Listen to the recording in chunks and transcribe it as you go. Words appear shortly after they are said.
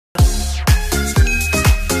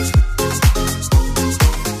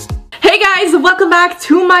welcome back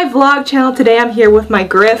to my vlog channel. Today I'm here with my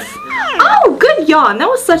Griff. Oh, good yawn. That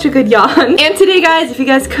was such a good yawn. And today, guys, if you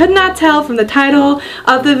guys could not tell from the title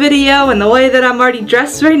of the video and the way that I'm already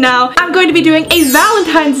dressed right now, I'm going to be doing a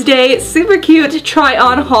Valentine's Day super cute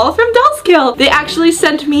try-on haul from Dollskin. They actually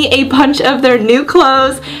sent me a bunch of their new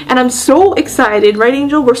clothes and I'm so excited. Right,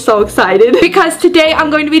 Angel? We're so excited because today I'm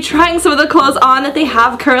going to be trying some of the clothes on that they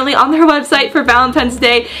have currently on their website for Valentine's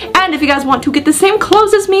Day. And if you guys want to get the same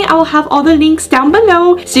clothes as me, I will have all the links down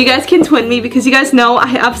below so you guys can twin me, because you guys know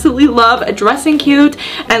I absolutely love dressing cute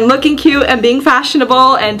and looking cute and being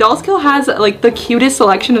fashionable, and Dollskin has like the cutest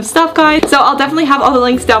selection of stuff, guys. So I'll definitely have all the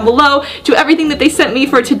links down below to everything that they sent me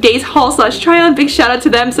for today's haul slash try on. Big shout out to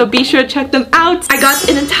them, so be sure to check them out. I got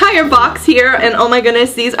an entire box here and oh my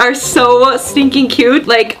goodness, these are so stinking cute.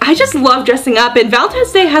 Like, I just love dressing up, and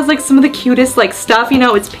Valentine's Day has like some of the cutest like stuff, you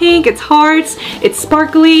know. It's pink, it's hearts, it's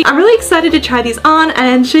sparkly. I'm really excited to try these on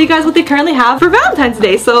and show you guys what they currently have for Valentine's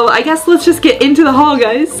Day. So I guess let's just get into the haul,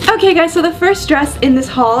 guys. Okay guys, so the first dress in this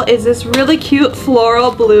haul is this really cute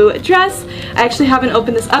floral blue dress. I actually haven't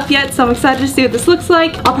opened this up yet, so I'm excited to see what this looks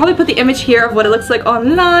like. I'll probably put the image here of what it looks like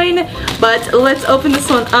online, but let's open this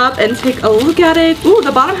one up and take a look at it. Ooh,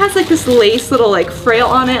 the bottom has like this lace little like frail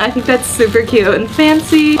on it. I think that's super cute and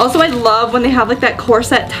fancy. Also, I love when they have like that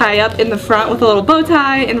corset tie up in the front with a little bow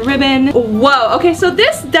tie and ribbon. Whoa, okay, so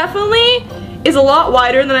this definitely is a lot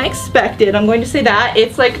wider than I expected. I'm going to say that.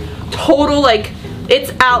 It's like total like,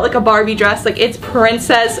 it's out like a Barbie dress, like it's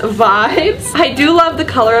princess vibes. I do love the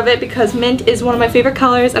color of it because mint is one of my favorite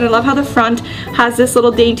colors, and I love how the front has this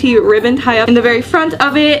little dainty ribbon tie up in the very front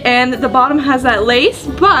of it, and the bottom has that lace.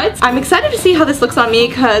 But I'm excited to see how this looks on me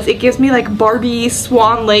because it gives me like Barbie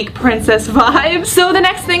Swan Lake princess vibes. So the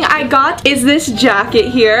next thing I got is this jacket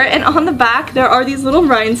here, and on the back there are these little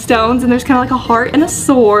rhinestones, and there's kind of like a heart and a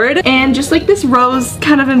sword and just like this rose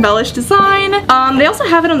kind of embellished design. They also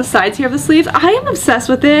have it on the sides here of the sleeves. I am obsessed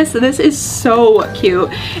with this. This is so cute.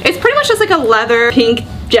 It's pretty much just like a leather pink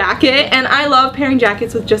jacket, and I love pairing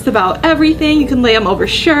jackets with just about everything. You can lay them over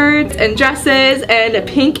shirts and dresses, and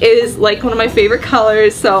pink is like one of my favorite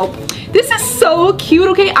colors, so this is so cute.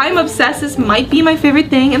 Okay, I'm obsessed. This might be my favorite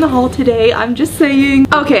thing in the haul today. I'm just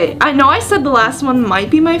saying. Okay, I know I said the last one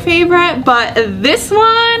might be my favorite, but this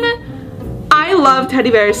one, I love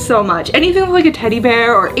teddy bears so much. Anything with like a teddy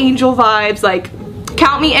bear or angel vibes, like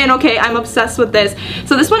count me in. Okay, I'm obsessed with this.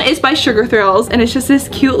 So this one is by Sugar Thrills, and it's just this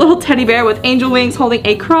cute little teddy bear with angel wings holding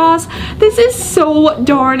a cross. This is so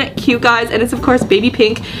darn cute, guys, and it's of course baby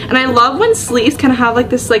pink. And I love when sleeves kind of have like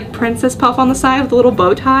this like princess puff on the side with the little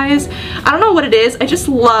bow ties. I don't know what it is, I just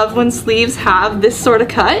love when sleeves have this sort of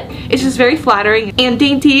cut. It's just very flattering and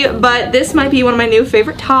dainty. But this might be one of my new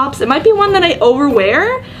favorite tops. It might be one that I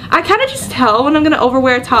overwear. I kind of just tell when I'm gonna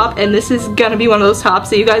overwear a top, and this is gonna be one of those tops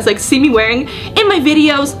that you guys like see me wearing in my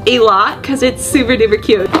videos a lot because it's super duper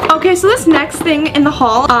cute. Okay, so this next thing in the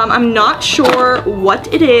haul, I'm not sure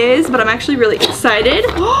what it is, but I'm actually really excited.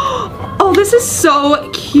 Oh, this is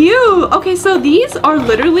so cute. Okay, so these are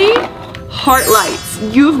literally heart lights.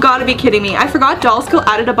 You've got to be kidding me. I forgot Dollskin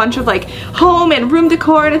added a bunch of like home and room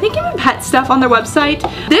decor, and I think even pet stuff on their website.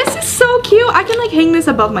 This is so cute. I can like hang this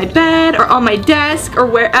above my bed or on my desk or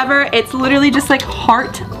wherever. It's literally just like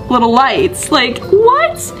heart little lights. Like,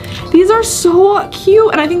 what? These are so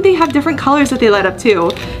cute, and I think they have different colors that they light up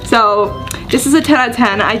too. So this is a 10 out of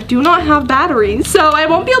 10. I do not have batteries, so I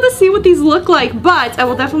won't be able to see what these look like, but I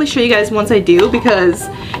will definitely show you guys once I do, because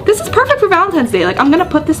this is perfect for Valentine's Day. Like, I'm gonna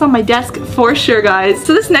put this on my desk for sure, guys.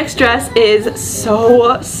 So this next dress is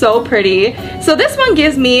so pretty. So this one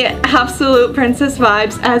gives me absolute princess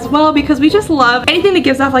vibes as well, because we just love anything that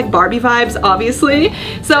gives off like Barbie vibes, obviously.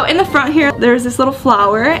 So in the front here, there's this little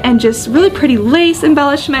flower and just really pretty lace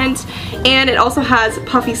embellishment, and it also has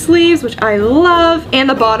puffy sleeves, which I love, and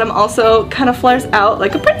the bottom also kind of flares out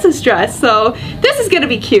like a princess dress. So this is gonna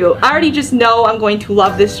be cute. I already just know I'm going to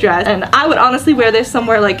love this dress, and I would honestly wear this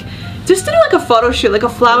somewhere like just to do like a photo shoot, like a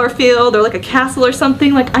flower field or like a castle or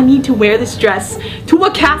something. Like, I need to wear this dress to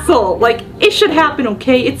a castle. Like, it should happen,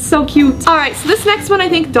 okay? It's so cute. Alright, so this next one I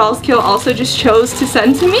think Dollskin also just chose to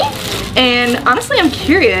send to me, and honestly I'm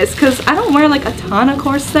curious because I don't wear like a ton of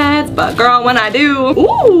corsets, but girl, when I do.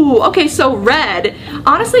 Ooh, okay, so red.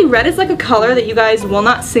 Honestly, red is like a color that you guys will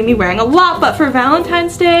not see me wearing a lot, but for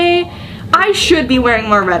Valentine's Day, I should be wearing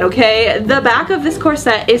more red, okay? The back of this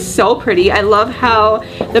corset is so pretty. I love how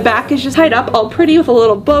the back is just tied up all pretty with a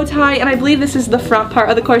little bow tie, and I believe this is the front part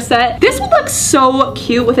of the corset. This would look so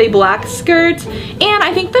cute with a black skirt, and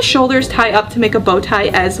I think the shoulders tie up to make a bow tie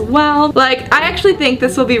as well. Like, I actually think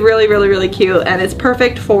this will be really, really, really cute, and it's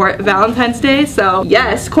perfect for Valentine's Day, so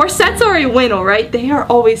yes, corsets are a win, alright? They are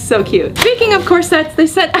always so cute. Speaking of corsets, they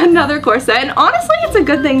sent another corset, and honestly, it's a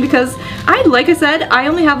good thing because like I said, I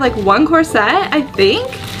only have like one corset, I think,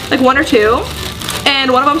 like one or two,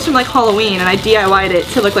 and one of them's from like Halloween, and I DIY'd it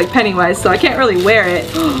to look like Pennywise, so I can't really wear it.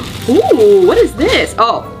 Ooh, what is this?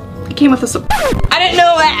 Oh, it came with a surprise. I didn't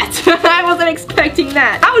know that. I wasn't expecting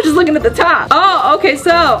that. I was just looking at the top. Oh, okay,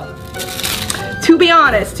 so to be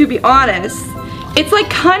honest, it's like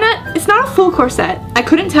it's not a full corset. I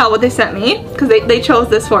couldn't tell what they sent me because they chose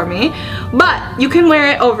this for me, but you can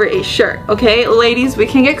wear it over a shirt, okay? Ladies, we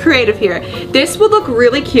can get creative here. This would look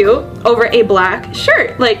really cute over a black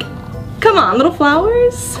shirt. Like, come on, little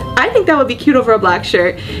flowers. I think that would be cute over a black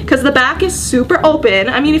shirt because the back is super open.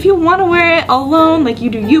 I mean, if you want to wear it alone, like you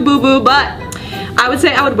do you, boo-boo, but I would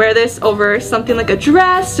say I would wear this over something like a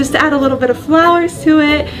dress, just to add a little bit of flowers to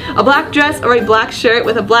it. A black dress or a black shirt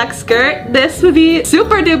with a black skirt. This would be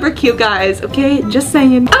super duper cute, guys, okay? Just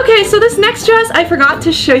saying. Okay, so this next dress I forgot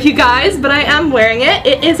to show you guys, but I am wearing it.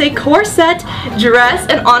 It is a corset dress,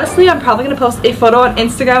 and honestly, I'm probably gonna post a photo on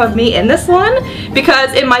Instagram of me in this one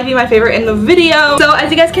because it might be my favorite in the video. So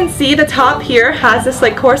as you guys can see, the top here has this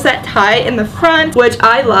like corset tie in the front, which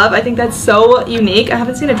I love. I think that's so unique. I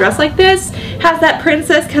haven't seen a dress like this. Has that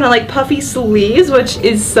princess kind of like puffy sleeves, which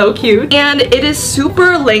is so cute, and it is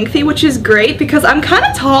super lengthy, which is great because I'm kind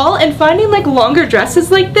of tall, and finding like longer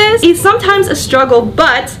dresses like this is sometimes a struggle,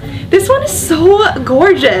 but this one is so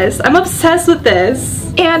gorgeous. I'm obsessed with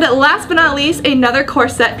this. And last but not least, another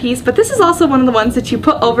corset piece, but this is also one of the ones that you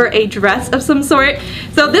put over a dress of some sort.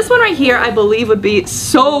 So this one right here, I believe would be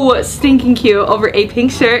so stinking cute over a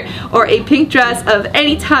pink shirt or a pink dress of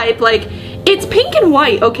any type. Like, it's pink and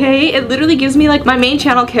white, okay? It literally gives me like my main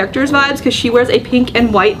channel character's vibes because she wears a pink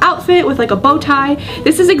and white outfit with like a bow tie.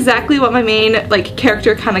 This is exactly what my main like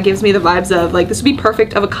character kind of gives me the vibes of. Like, this would be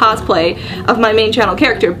perfect of a cosplay of my main channel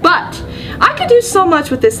character, but I could do so much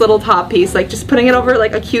with this little top piece, like just putting it over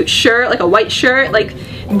like a cute shirt, like a white shirt. Like,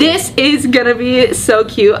 this is gonna be so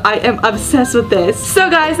cute. I am obsessed with this. So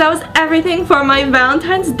guys, that was everything for my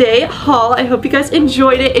Valentine's Day haul. I hope you guys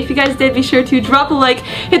enjoyed it. If you guys did, be sure to drop a like,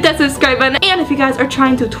 hit that subscribe button, and if you guys are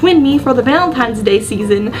trying to twin me for the Valentine's Day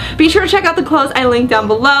season, be sure to check out the clothes I linked down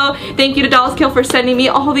below. Thank you to Dollskin for sending me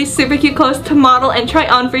all these super cute clothes to model and try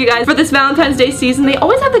on for you guys for this Valentine's Day season. They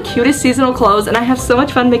always have the cutest seasonal clothes, and I have so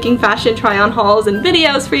much fun making fashion try on hauls and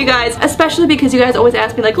videos for you guys, especially because you guys always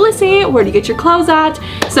ask me like, Lyssy, where do you get your clothes at?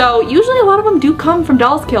 So usually a lot of them do come from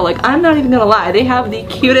Dollskin. Like, I'm not even gonna lie, they have the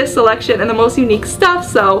cutest selection and the most unique stuff,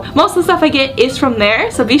 so most of the stuff I get is from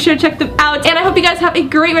there, so be sure to check them out. And I hope you guys have a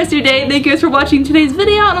great rest of your day. Thank you guys for watching today's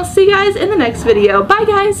video, and I'll see you guys in the next video. Bye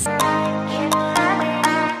guys!